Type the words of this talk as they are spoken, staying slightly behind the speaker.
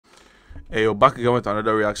Hey, yo, back again with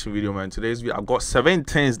another reaction video, man. Today's video, I've got 7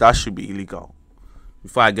 things that should be illegal.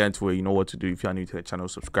 Before I get into it, you know what to do. If you are new to the channel,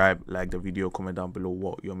 subscribe, like the video, comment down below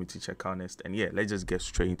what you want me to check out next. And yeah, let's just get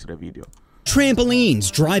straight into the video.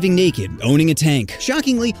 Trampolines, driving naked, owning a tank.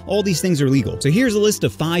 Shockingly, all these things are legal. So here's a list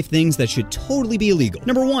of 5 things that should totally be illegal.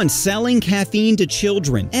 Number 1, selling caffeine to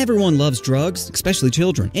children. Everyone loves drugs, especially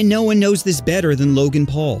children. And no one knows this better than Logan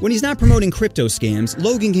Paul. When he's not promoting crypto scams,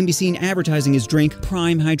 Logan can be seen advertising his drink,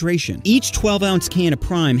 Prime Hydration. Each 12-ounce can of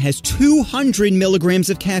Prime has 200 milligrams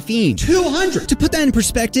of caffeine. 200! To put that in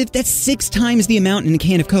perspective, that's 6 times the amount in a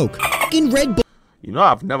can of Coke. In Red Bull, You know,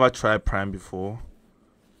 I've never tried Prime before.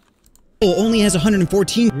 only has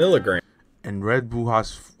 114 milligrams. And Red Bull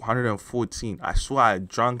has 114. I swear I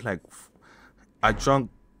drank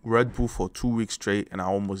Red Bull for 2 weeks straight and I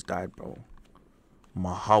almost died, bro.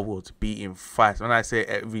 My heart was beating fast. When I say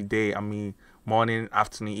every day, I mean morning,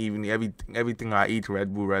 afternoon, evening, everything I eat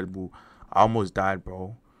Red Bull. I almost died,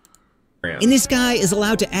 bro. And this guy is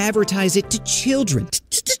allowed to advertise it to children.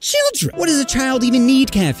 To children! What does a child even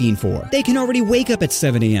need caffeine for? They can already wake up at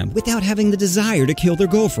 7 a.m. without having the desire to kill their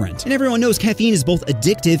girlfriend. And everyone knows caffeine is both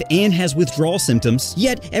addictive and has withdrawal symptoms.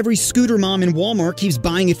 Yet, every scooter mom in Walmart keeps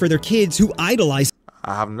buying it for their kids who idolize.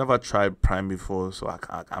 I have never tried Prime before, so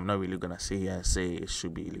I'm not really gonna sit here and say it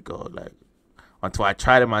should be illegal. Like, until I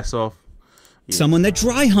tried it myself. Yeah. Someone that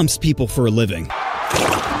dry humps people for a living.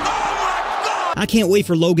 I can't wait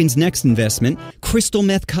for Logan's next investment, crystal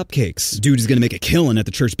meth cupcakes. Dude is gonna make a killing at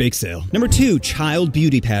the church bake sale. Number 2, child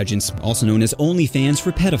beauty pageants, also known as OnlyFans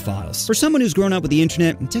for pedophiles. For someone who's grown up with the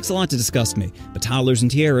internet, it takes a lot to disgust me, but toddlers and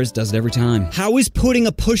tiaras does it every time. How is putting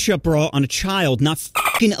a push-up bra on a child not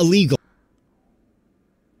fucking illegal?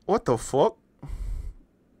 What the fuck?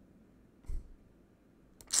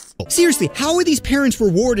 Seriously, how are these parents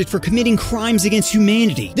rewarded for committing crimes against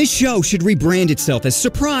humanity? This show should rebrand itself as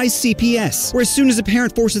Surprise CPS, where as soon as a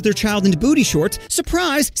parent forces their child into booty shorts,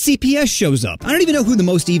 surprise, CPS shows up. I don't even know who the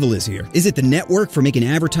most evil is here. Is it the network for making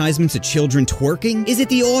advertisements of children twerking? Is it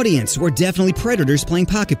the audience who are definitely predators playing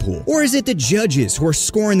pocket pool? Or is it the judges who are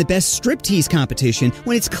scoring the best striptease competition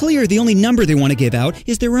when it's clear the only number they want to give out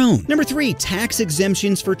is their own? Number 3, tax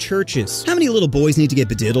exemptions for churches. How many little boys need to get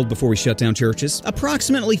bediddled before we shut down churches?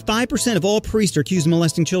 Approximately 5% of all priests are accused of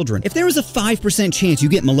molesting children. If there was a 5% chance you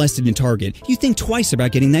get molested in Target, you think twice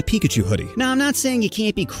about getting that Pikachu hoodie. Now, I'm not saying you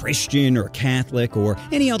can't be Christian or Catholic or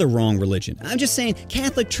any other wrong religion. I'm just saying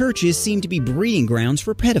Catholic churches seem to be breeding grounds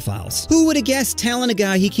for pedophiles. Who would have guessed telling a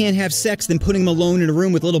guy he can't have sex then putting him alone in a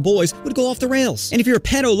room with little boys would go off the rails? And if you're a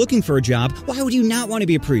pedo looking for a job, why would you not want to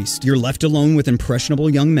be a priest? You're left alone with impressionable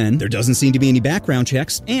young men, there doesn't seem to be any background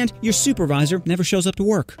checks, and your supervisor never shows up to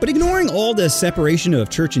work. But ignoring all the separation of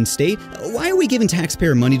church and state, why are we giving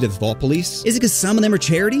taxpayer money to the vault police? Is it because some of them are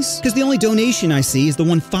charities? Because the only donation I see is the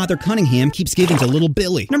one Father Cunningham keeps giving to little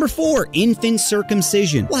Billy. Number 4, infant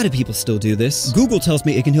circumcision. Why do people still do this? Google tells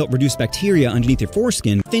me it can help reduce bacteria underneath your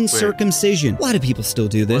foreskin. Infant circumcision. Why do people still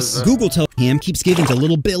do this? Google tells him keeps giving to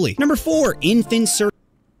little Billy. Number 4, infant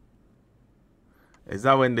Is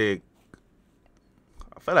that when they?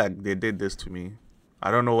 I feel like they did this to me. I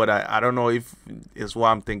don't know if it's what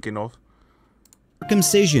I'm thinking of.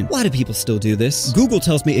 Circumcision. Why do people still do this? Google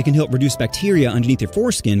tells me it can help reduce bacteria underneath your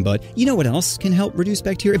foreskin, but you know what else can help reduce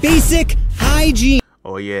bacteria? Basic hygiene.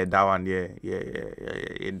 Oh yeah, that one. Yeah.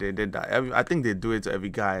 They did that. I think they do it to every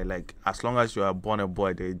guy. Like, as long as you are born a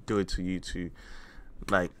boy, they do it to you too.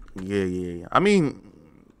 Like, yeah. I mean,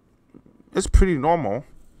 it's pretty normal.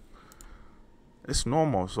 It's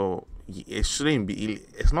normal, so it shouldn't be.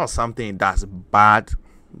 It's not something that's bad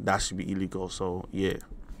that should be illegal. So yeah.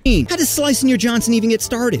 How does slicing your Johnson even get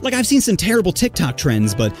started? Like, I've seen some terrible TikTok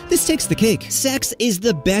trends, but this takes the cake. Sex is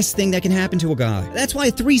the best thing that can happen to a guy. That's why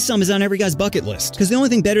a threesome is on every guy's bucket list. Because the only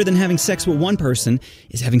thing better than having sex with one person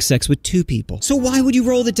is having sex with 2 people. So why would you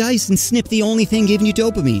roll the dice and snip the only thing giving you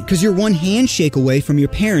dopamine? Because you're one handshake away from your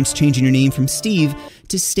parents changing your name from Steve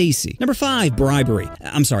to Stacy. Number 5, bribery.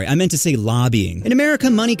 I'm sorry, I meant to say lobbying. In America,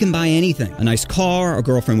 money can buy anything. A nice car, a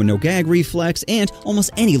girlfriend with no gag reflex, and almost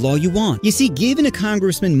any law you want. You see, giving a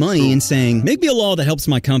congressman money and saying, make me a law that helps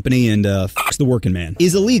my company and fucks the working man,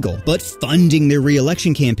 is illegal. But funding their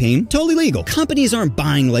re-election campaign, totally legal. Companies aren't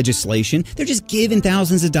buying legislation. They're just giving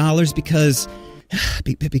thousands of dollars because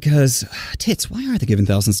tits, why are they giving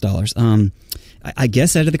thousands of dollars? I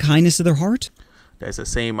guess out of the kindness of their heart? There's a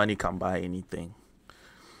saying, money can buy anything.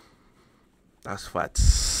 That's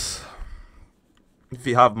facts. If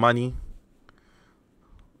you have money,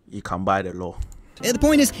 you can buy the law. The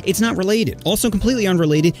point is, it's not related. Also completely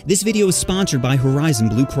unrelated, this video is sponsored by Horizon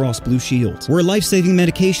Blue Cross Blue Shield, where life-saving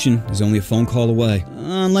medication is only a phone call away.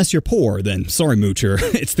 Unless you're poor, then sorry moocher,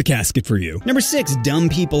 it's the casket for you. Number 6, dumb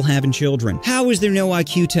people having children. How is there no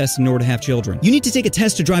IQ test in order to have children? You need to take a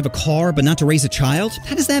test to drive a car, but not to raise a child?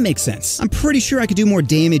 How does that make sense? I'm pretty sure I could do more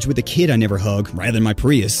damage with a kid I never hug, rather than my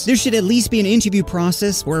Prius. There should at least be an interview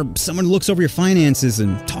process where someone looks over your finances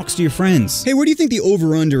and talks to your friends. Hey, where do you think the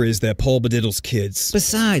over-under is that Paul bediddles kids?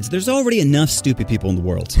 Besides, there's already enough stupid people in the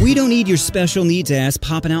world. We don't need your special needs ass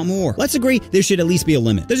popping out more. Let's agree there should at least be a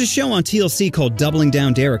limit. There's a show on TLC called Doubling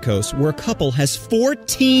Down Derricos where a couple has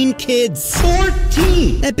 14 kids.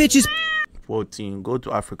 14! That bitch is 14. Go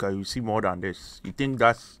to Africa, you see more than this. You think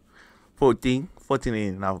that's 14? 14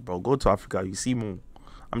 ain't enough, bro. Go to Africa, you see more.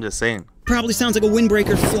 I'm just saying. probably sounds like a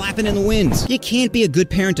windbreaker flapping in the wind. You can't be a good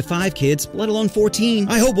parent to 5 kids, let alone 14.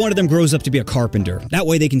 I hope one of them grows up to be a carpenter. That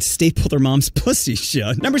way they can staple their mom's pussy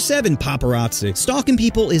shut. Number 7, paparazzi. Stalking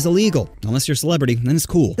people is illegal. Unless you're a celebrity, then it's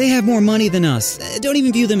cool. They have more money than us. Don't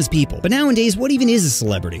even view them as people. But nowadays, what even is a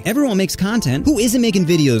celebrity? Everyone makes content. Who isn't making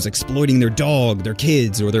videos exploiting their dog, their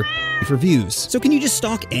kids, or their for views? So can you just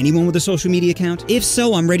stalk anyone with a social media account? If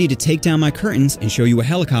so, I'm ready to take down my curtains and show you a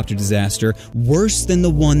helicopter disaster worse than the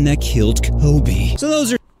one that killed Kobe. So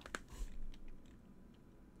those are...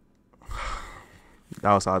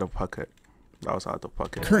 That was out of pocket. That was out of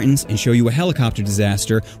pocket. Curtains and show you a helicopter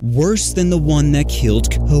disaster worse than the one that killed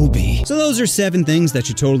Kobe. So those are 7 things that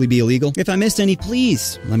should totally be illegal. If I missed any,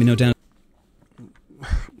 please let me know down.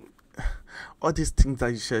 All these things that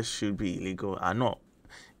you said should be illegal are not.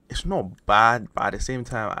 It's not bad, but at the same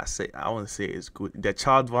time, I won't say it's good. The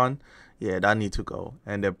child one, yeah, that need to go,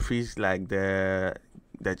 and the priest, like the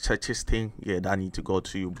churches thing, yeah, that need to go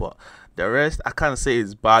to you. But the rest, I can't say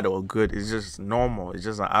it's bad or good. It's just normal. It's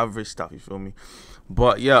just an average stuff. You feel me?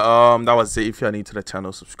 But yeah, that was it. If you're new to the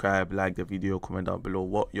channel, subscribe, like the video, comment down below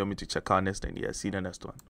what you want me to check out next, and yeah, see you in the next one.